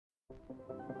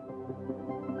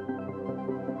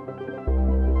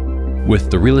With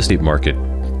the real estate market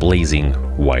blazing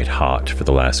white hot for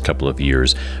the last couple of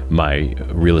years, my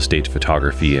real estate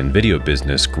photography and video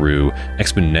business grew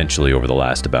exponentially over the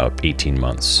last about 18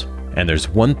 months. And there's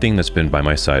one thing that's been by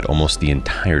my side almost the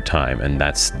entire time, and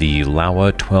that's the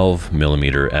Laowa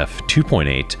 12mm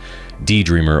f2.8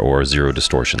 D-Dreamer or zero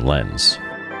distortion lens.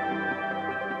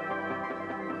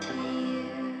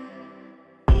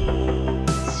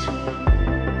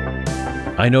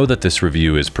 I know that this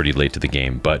review is pretty late to the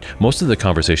game, but most of the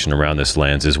conversation around this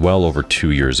lens is well over 2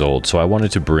 years old, so I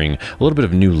wanted to bring a little bit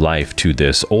of new life to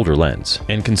this older lens.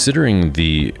 And considering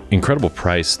the incredible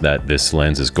price that this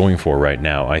lens is going for right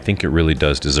now, I think it really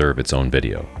does deserve its own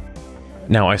video.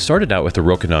 Now, I started out with the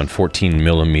Rokinon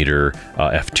 14mm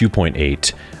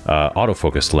f2.8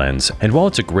 autofocus lens, and while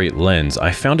it's a great lens,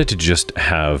 I found it to just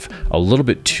have a little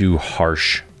bit too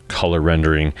harsh color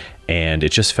rendering, and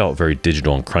it just felt very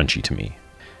digital and crunchy to me.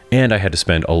 And I had to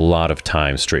spend a lot of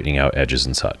time straightening out edges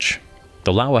and such.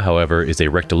 The Laowa, however, is a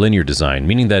rectilinear design,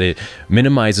 meaning that it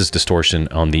minimizes distortion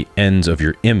on the ends of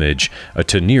your image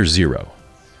to near zero.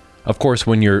 Of course,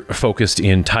 when you're focused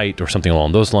in tight or something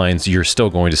along those lines, you're still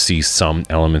going to see some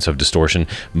elements of distortion,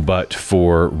 but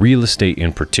for real estate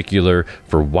in particular,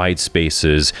 for wide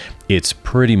spaces, it's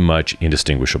pretty much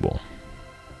indistinguishable.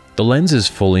 The lens is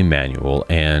fully manual,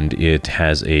 and it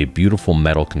has a beautiful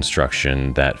metal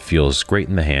construction that feels great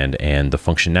in the hand, and the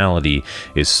functionality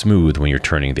is smooth when you're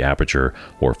turning the aperture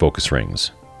or focus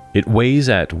rings. It weighs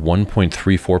at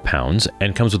 1.34 pounds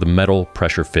and comes with a metal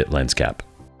pressure fit lens cap.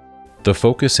 The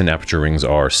focus and aperture rings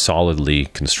are solidly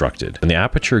constructed, and the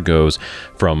aperture goes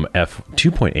from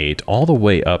f2.8 all the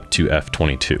way up to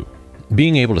f22.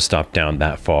 Being able to stop down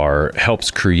that far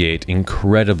helps create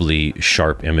incredibly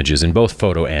sharp images in both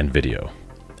photo and video.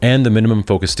 And the minimum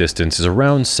focus distance is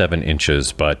around 7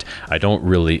 inches, but I don't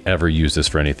really ever use this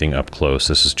for anything up close.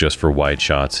 This is just for wide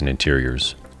shots and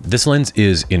interiors. This lens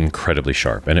is incredibly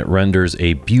sharp, and it renders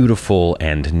a beautiful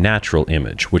and natural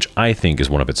image, which I think is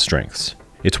one of its strengths.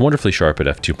 It's wonderfully sharp at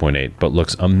f2.8, but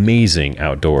looks amazing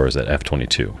outdoors at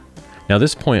f22. Now,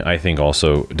 this point I think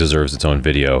also deserves its own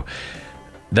video.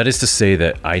 That is to say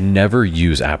that I never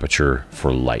use aperture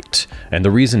for light. And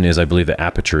the reason is I believe that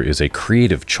aperture is a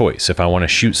creative choice. If I want to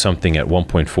shoot something at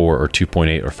 1.4 or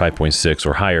 2.8 or 5.6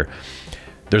 or higher,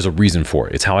 there's a reason for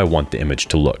it. It's how I want the image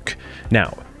to look.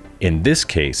 Now, in this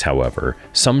case, however,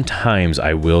 sometimes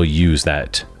I will use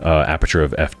that aperture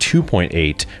of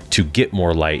f2.8 to get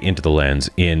more light into the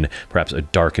lens in perhaps a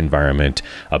dark environment,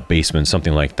 a basement,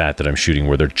 something like that I'm shooting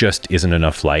where there just isn't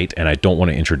enough light, and I don't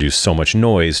want to introduce so much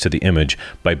noise to the image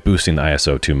by boosting the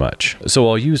ISO too much. So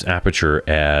I'll use aperture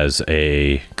as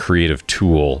a creative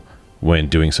tool when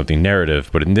doing something narrative,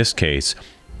 but in this case,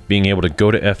 being able to go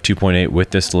to f2.8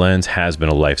 with this lens has been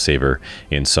a lifesaver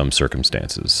in some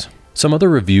circumstances. Some other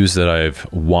reviews that I've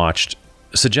watched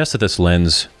suggest that this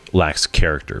lens lacks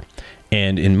character.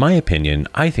 And in my opinion,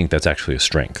 I think that's actually a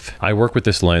strength. I work with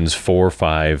this lens 4,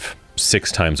 5,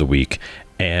 6 times a week,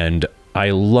 and I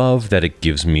love that it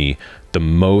gives me the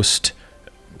most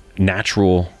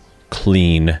natural,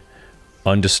 clean,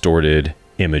 undistorted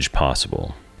image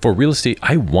possible. For real estate,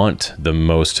 I want the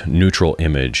most neutral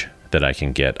image that I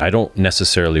can get. I don't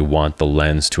necessarily want the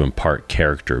lens to impart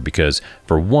character because,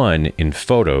 for one, in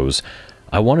photos,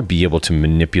 I want to be able to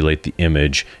manipulate the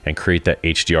image and create that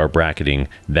HDR bracketing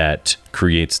that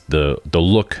creates the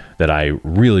look that I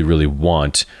really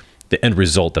want, the end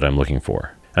result that I'm looking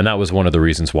for. And that was one of the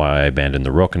reasons why I abandoned the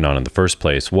Rokinon in the first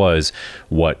place, was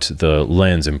what the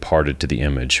lens imparted to the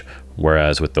image.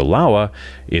 Whereas with the Laowa,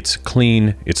 it's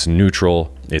clean, it's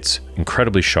neutral, it's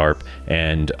incredibly sharp,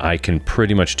 and I can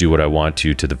pretty much do what I want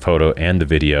to the photo and the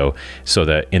video so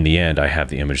that in the end I have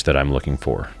the image that I'm looking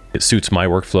for. It suits my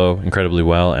workflow incredibly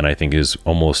well, and I think is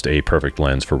almost a perfect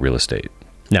lens for real estate.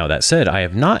 Now, that said, I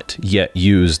have not yet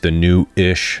used the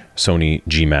new-ish Sony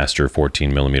G Master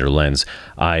 14mm lens.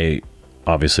 I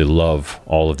obviously love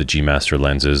all of the G Master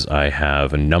lenses. I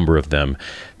have a number of them.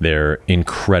 They're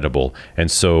incredible. And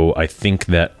so I think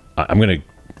that I'm going to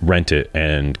rent it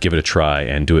and give it a try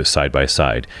and do it side by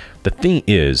side. The thing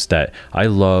is that I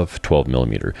love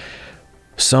 12mm.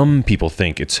 Some people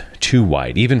think it's too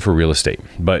wide, even for real estate.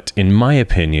 But in my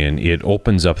opinion, it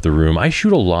opens up the room. I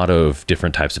shoot a lot of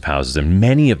different types of houses, and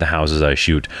many of the houses I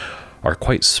shoot are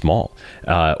quite small,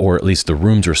 or at least the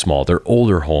rooms are small. They're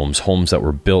older homes that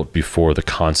were built before the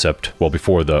concept, well,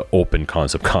 before the open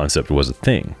concept was a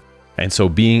thing. And so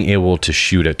being able to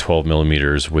shoot at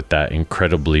 12mm with that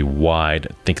incredibly wide,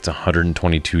 I think it's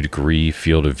 122-degree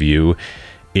field of view,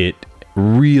 it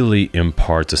really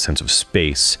imparts a sense of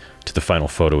space to the final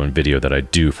photo and video that I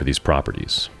do for these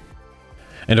properties.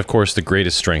 And of course, the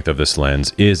greatest strength of this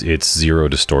lens is its zero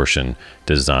distortion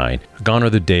design. Gone are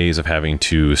the days of having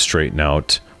to straighten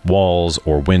out walls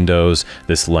or windows.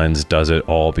 This lens does it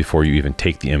all before you even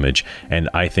take the image, and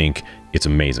I think it's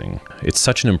amazing. It's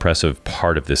such an impressive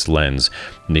part of this lens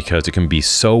because it can be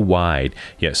so wide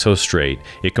yet so straight,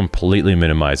 it completely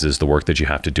minimizes the work that you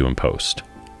have to do in post.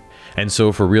 And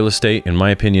so for real estate, in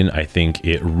my opinion, I think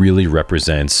it really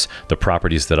represents the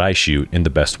properties that I shoot in the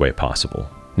best way possible.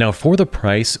 Now for the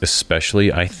price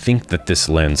especially, I think that this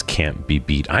lens can't be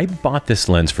beat. I bought this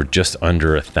lens for just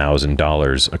under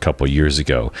 $1,000 a couple years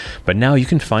ago, but now you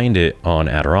can find it on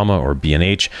Adorama or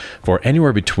B&H for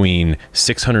anywhere between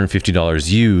 $650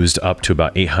 used up to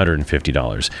about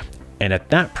 $850. And at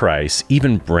that price,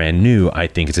 even brand new, I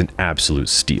think it's an absolute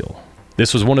steal.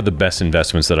 This was one of the best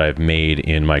investments that I've made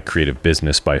in my creative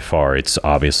business by far. It's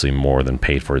obviously more than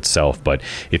paid for itself, but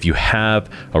if you have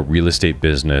a real estate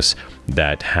business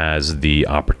that has the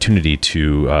opportunity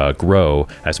to grow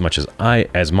as much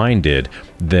as mine did,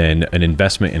 then an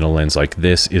investment in a lens like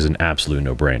this is an absolute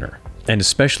no-brainer. And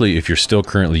especially if you're still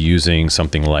currently using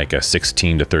something like a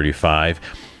 16 to 35,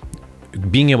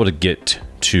 being able to get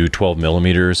to 12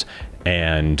 millimeters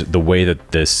and the way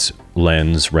that this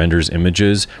lens renders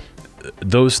images,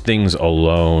 those things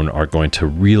alone are going to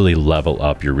really level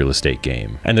up your real estate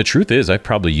game. And the truth is, I've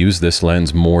probably used this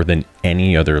lens more than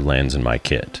any other lens in my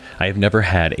kit. I have never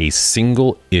had a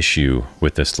single issue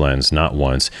with this lens, not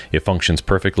once. It functions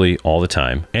perfectly all the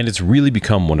time, and it's really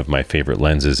become one of my favorite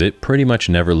lenses. It pretty much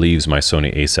never leaves my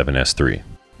Sony a7S III.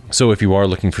 So if you are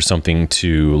looking for something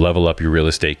to level up your real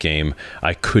estate game,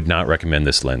 I could not recommend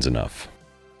this lens enough.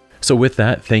 So with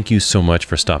that, thank you so much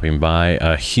for stopping by.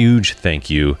 A huge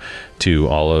thank you to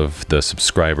all of the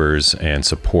subscribers and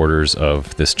supporters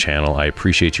of this channel. I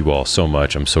appreciate you all so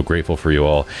much. I'm so grateful for you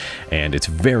all, and it's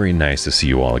very nice to see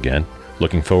you all again.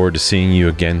 Looking forward to seeing you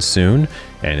again soon,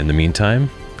 and in the meantime,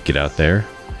 get out there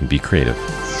and be creative.